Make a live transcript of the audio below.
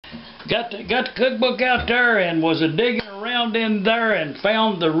got the cookbook out there and was digging around in there and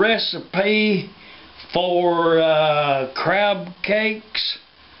found the recipe for crab cakes.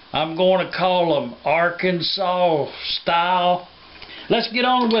 I'm going to call them Arkansas style. Let's get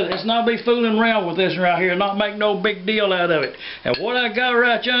on with it. Let's not be fooling around with this right here, not make no big deal out of it. And what I got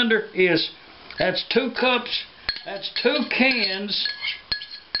right yonder is, that's 2 cups, that's 2 cans.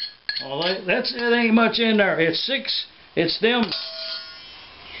 Well, it ain't much in there. That's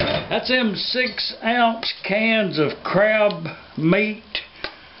them 6-ounce cans of crab meat.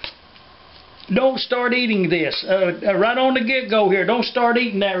 Don't start eating this. Right on the get-go here, don't start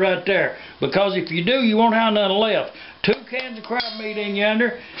eating that right there. Because if you do, you won't have nothing left. 2 cans of crab meat in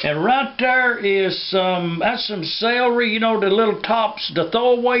yonder. And right there is that's some celery, you know, the little tops, the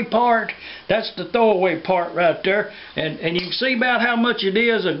throwaway part. That's the throwaway part right there. And you can see about how much it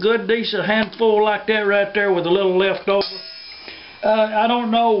is, a good, decent handful like that right there with a little left over. I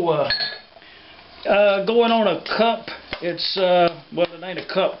don't know, going on a cup, it's, well, it ain't a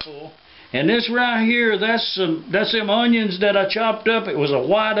cup full. And this right here, that's them onions that I chopped up. It was a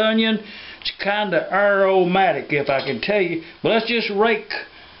white onion. It's kind of aromatic, if I can tell you. But let's just rake,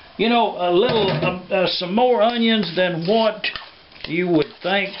 you know, some more onions than what you would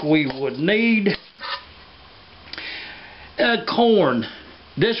think we would need. Corn.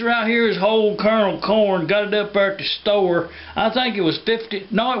 This right here is whole kernel corn. Got it up there at the store. I think it was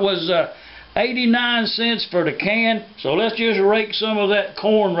 89 cents for the can. So let's just rake some of that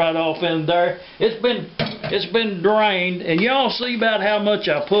corn right off in there. It's been drained, and y'all see about how much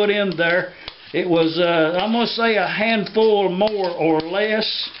I put in there. It was I'm gonna say a handful more or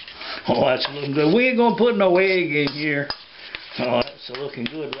less. Oh, that's looking good. We ain't gonna put no egg in here. Oh, that's looking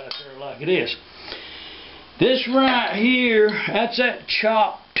good right there like it is. This right here, that's that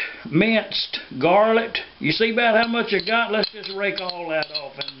chopped, minced garlic. You see about how much I got? Let's just rake all that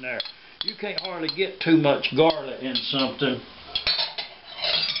off in there. You can't hardly get too much garlic in something.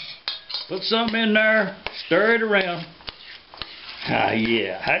 Put something in there, stir it around. Ah,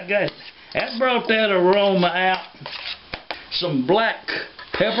 yeah, that brought that aroma out. Some black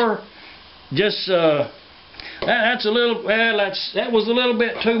pepper, just that's a little. Well, that was a little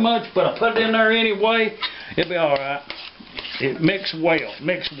bit too much, but I put it in there anyway. It'll be all right. It mixed well.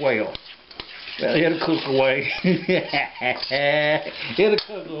 Well, it'll cook away. It'll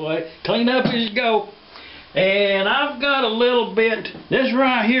cook away. Clean up as you go. And I've got a little bit. This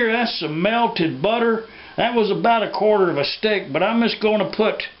right here, that's some melted butter. That was about 1/4 of a stick, but I'm just going to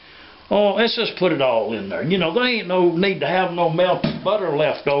put. Oh, let's just put it all in there. You know, there ain't no need to have no melted butter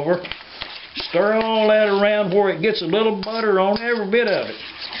left over. Stir all that around where it gets a little butter on every bit of it.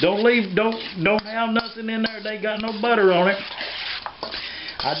 Don't have nothing in there they got no butter on it.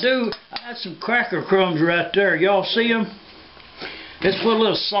 I had some cracker crumbs right there. Y'all see them? Let's put a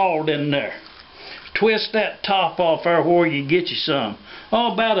little salt in there. Twist that top off there where you get you some.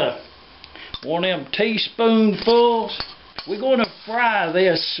 Oh, about one of them teaspoonfuls. We're going to fry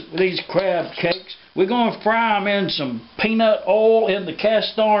these crab cakes. We're going to fry them in some peanut oil in the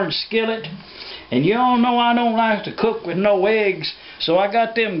cast iron skillet. And y'all know I don't like to cook with no eggs, so I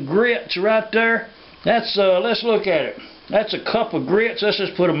got them grits right there. That's let's look at it. That's a cup of grits. Let's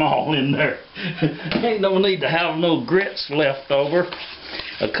just put them all in there. Ain't no need to have no grits left over.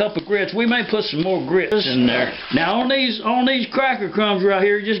 A cup of grits. We may put some more grits in there. Now on these cracker crumbs right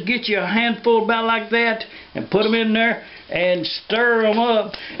here, just get you a handful about like that and put them in there and stir them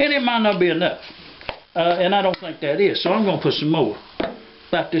up. And it might not be enough. And I don't think that is. So I'm going to put some more.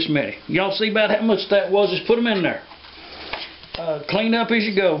 About this many. Y'all see about how much that was? Just put them in there. Clean up as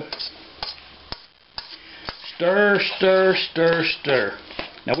you go. Stir, stir, stir, stir.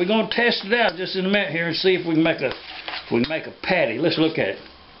 Now we're going to test it out just in a minute here and see if we can make a patty. Let's look at it.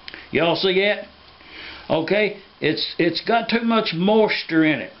 Y'all see that? Okay, it's got too much moisture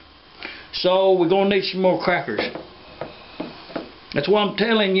in it. So we're going to need some more crackers. That's what I'm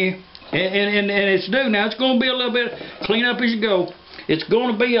telling you. And it's due now. It's going to be a little bit, clean up as you go. It's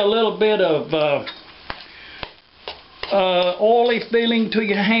going to be a little bit of oily feeling to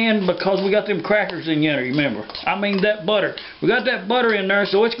your hand because we got them crackers in there, remember. I mean that butter. We got that butter in there,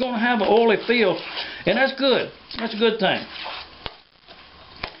 so it's going to have an oily feel. And that's good. That's a good thing.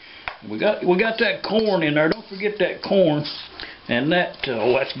 We got that corn in there. Don't forget that corn. And that,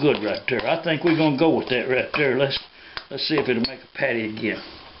 oh, that's good right there. I think we're going to go with that right there. Let's see if it'll make a patty again.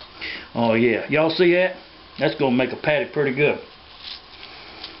 Oh, yeah. Y'all see that? That's going to make a patty pretty good.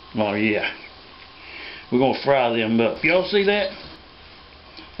 Oh, yeah. We're going to fry them up. Y'all see that?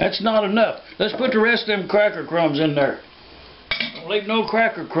 That's not enough. Let's put the rest of them cracker crumbs in there. Don't leave no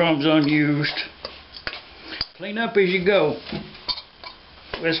cracker crumbs unused. Clean up as you go.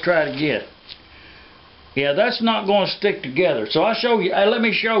 let's try it again. Yeah, that's not going to stick together. So I'll show you. Let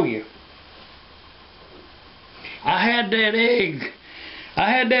me show you. I had that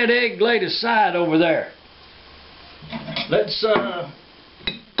egg laid aside over there. Let's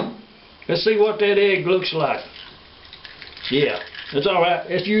see what that egg looks like. Yeah, that's all right.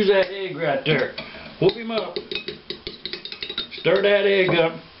 Let's use that egg right there. Whoop him up. Stir that egg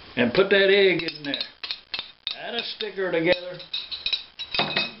up and put that egg in there. Add a sticker together.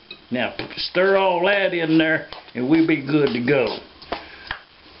 Now stir all that in there and we'll be good to go.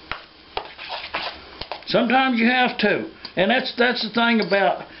 Sometimes you have to, and that's the thing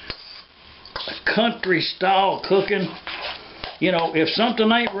about country style cooking. You know, if something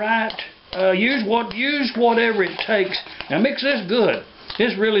ain't right, use whatever it takes. Now mix this good.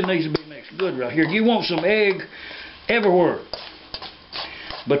 This really needs to be mixed good right here. You want some egg everywhere.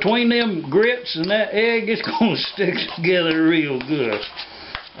 Between them grits and that egg, it's gonna stick together real good.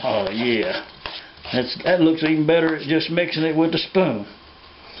 Oh yeah, that looks even better at just mixing it with a spoon.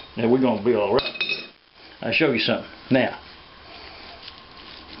 Now we're gonna be all right. I'll show you something.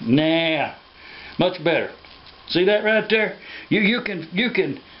 Now, much better. See that right there? You can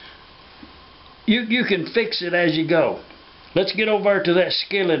fix it as you go. Let's get over to that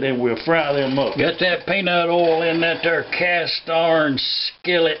skillet and we'll fry them up. Got that peanut oil in that there cast iron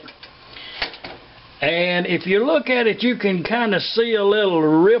skillet. And if you look at it, you can kind of see a little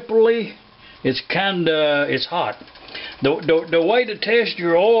ripply. It's hot. The way to test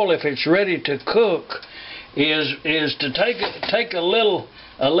your oil if it's ready to cook is to take a little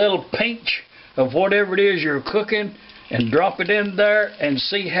pinch of whatever it is you're cooking and drop it in there and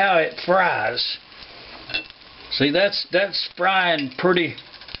see how it fries. See, that's frying pretty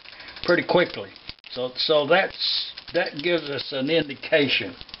quickly. So that gives us an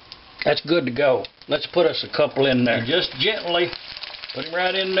indication. That's good to go. Let's put us a couple in there. And just gently put them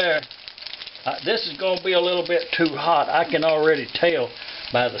right in there. This is going to be a little bit too hot. I can already tell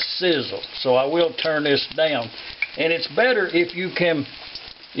by the sizzle. So I will turn this down. And it's better if you can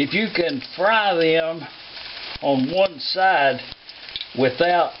fry them on one side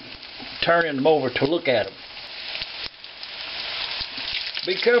without turning them over to look at them.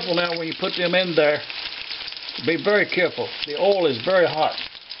 Be careful now when you put them in there. Be very careful. The oil is very hot.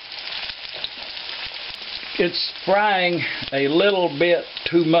 It's frying a little bit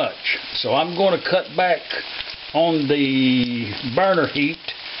too much. So I'm going to cut back on the burner heat.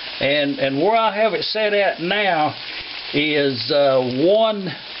 And where I have it set at now is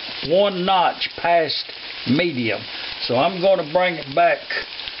one notch past medium. So I'm going to bring it back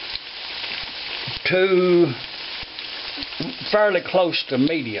to fairly close to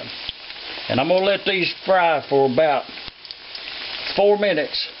medium. And I'm going to let these fry for about 4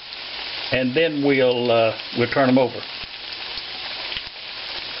 minutes. And then we'll turn them over.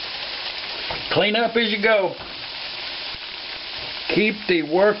 Clean up as you go. Keep the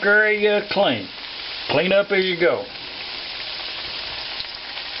work area clean. Clean up as you go.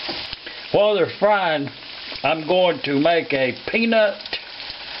 While they're frying, I'm going to make a peanut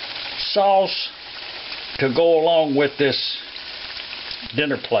sauce to go along with this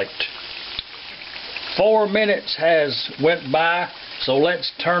dinner plate. 4 minutes has went by, so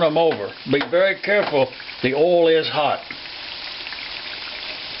let's turn them over. Be very careful, the oil is hot.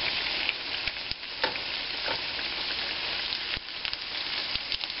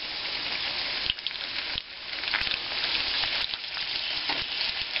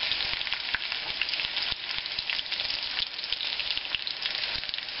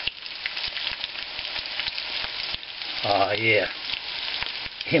 Yeah,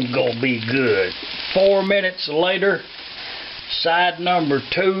 him gonna be good. 4 minutes later, side number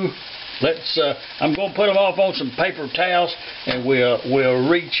 2. Let's. I'm gonna put them off on some paper towels, and we'll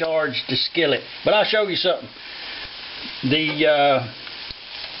recharge the skillet. But I'll show you something. You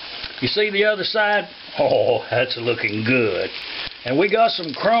see the other side? Oh, that's looking good. And we got some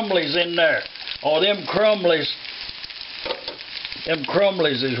crumblies in there. Oh, them crumblies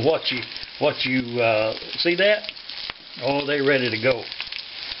is what you see that? Oh, they ready to go.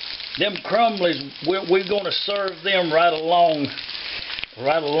 Them crumblies, we're going to serve them right along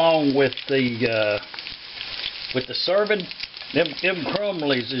with the serving. Them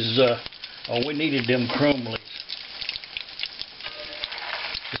crumblies is we needed them crumblies.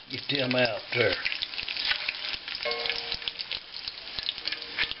 Let's get them out there.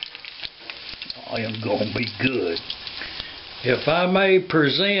 I am going to be good. If I may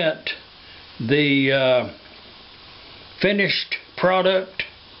present the finished product.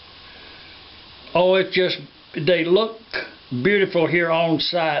 Oh, they look beautiful here on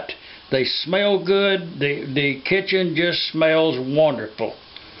site. They smell good. The kitchen just smells wonderful.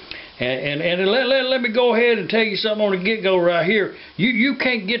 And let me go ahead and tell you something on the get-go right here. You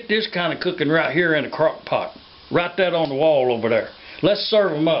can't get this kind of cooking right here in a crock pot. Write that on the wall over there. Let's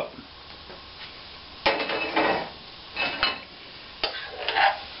serve them up.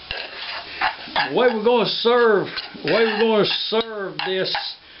 The way we're going to serve this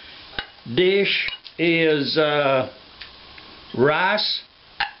dish is rice.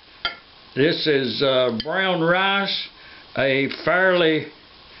 This is brown rice, a fairly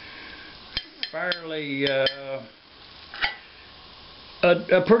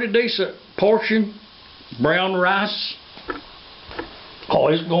a pretty decent portion brown rice. Oh,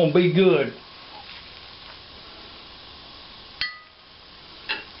 it's gonna be good.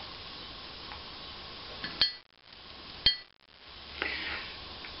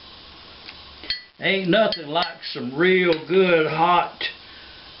 Ain't nothing like some real good hot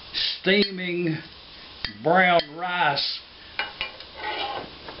steaming brown rice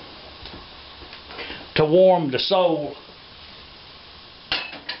to warm the soul.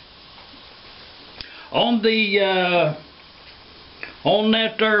 On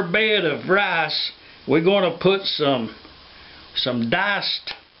that there bed of rice, we're going to put some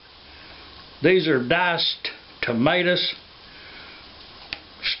diced. These are diced tomatoes,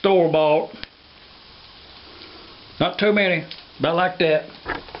 store-bought. Not too many, about like that.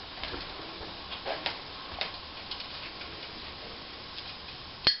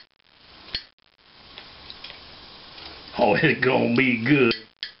 Oh, it's gonna be good.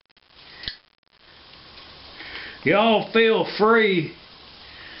 Y'all feel free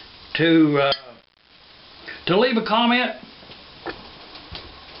to leave a comment.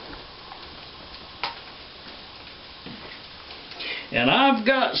 And I've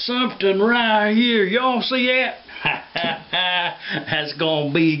got something right here. Y'all see that? That's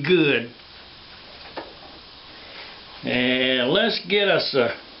gonna be good. And let's get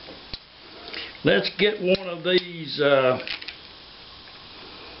one of these. Oh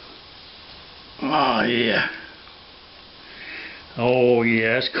yeah. Oh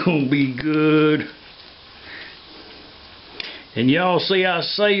yeah, it's gonna be good. And y'all see I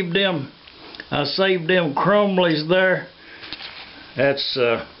saved them crumblies there. That's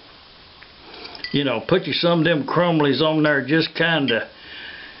you know, put you some of them crumblies on there just kinda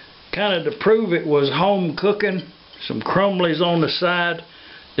to prove it was home cooking. Some crumblies on the side,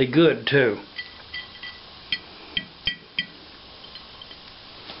 they're good too.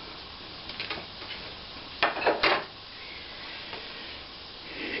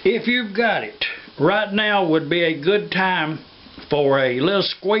 If you've got it, right now would be a good time for a little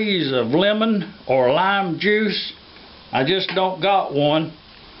squeeze of lemon or lime juice. I just don't got one.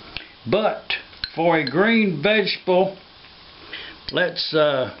 But for a green vegetable, let's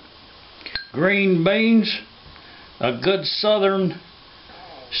green beans, a good southern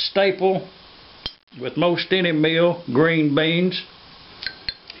staple with most any meal, green beans.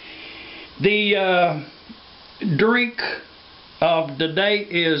 The drink of the day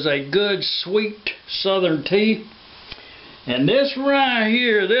is a good sweet southern tea. And this right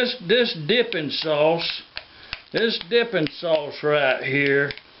here, this dipping sauce right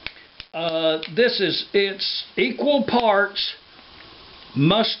here, it's equal parts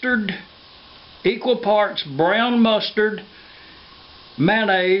mustard, equal parts brown mustard,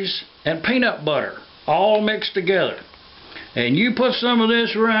 mayonnaise, and peanut butter, all mixed together. And you put some of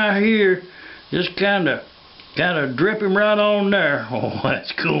this right here, just kind of drip him right on there. Oh,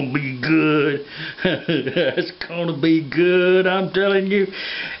 that's gonna be good. That's gonna be good, I'm telling you.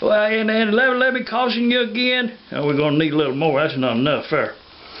 Well, and let me caution you again. Oh, we're gonna need a little more. That's not enough there.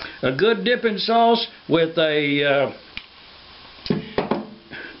 A good dipping sauce with a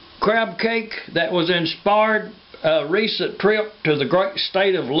crab cake that was inspired a recent trip to the great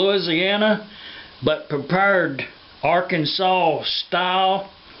state of Louisiana, but prepared Arkansas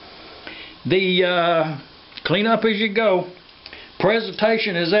style. The clean up as you go.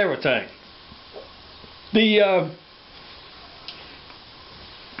 Presentation is everything.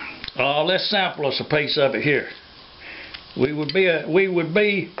 Let's sample us a piece of it here. We would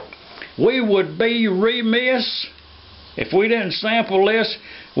be remiss if we didn't sample this.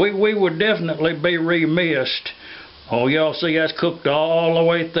 We would definitely be remiss. Oh, y'all see that's cooked all the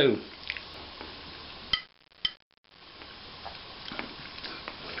way through.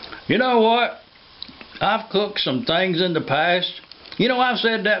 You know what? I've cooked some things in the past. You know, I've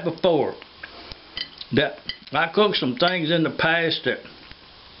said that before. That I cooked some things in the past that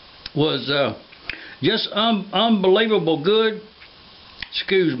was just unbelievable good.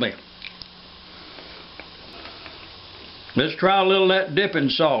 Excuse me. Let's try a little of that dipping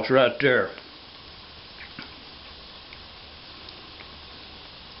sauce right there.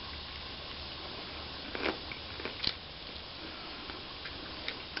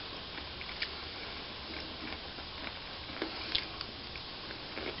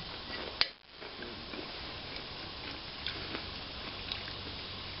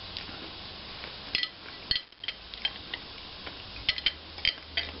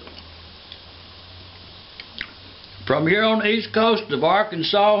 from here on the east coast of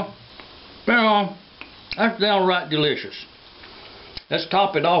Arkansas. That's downright delicious. Let's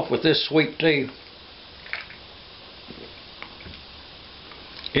top it off with this sweet tea.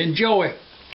 Enjoy.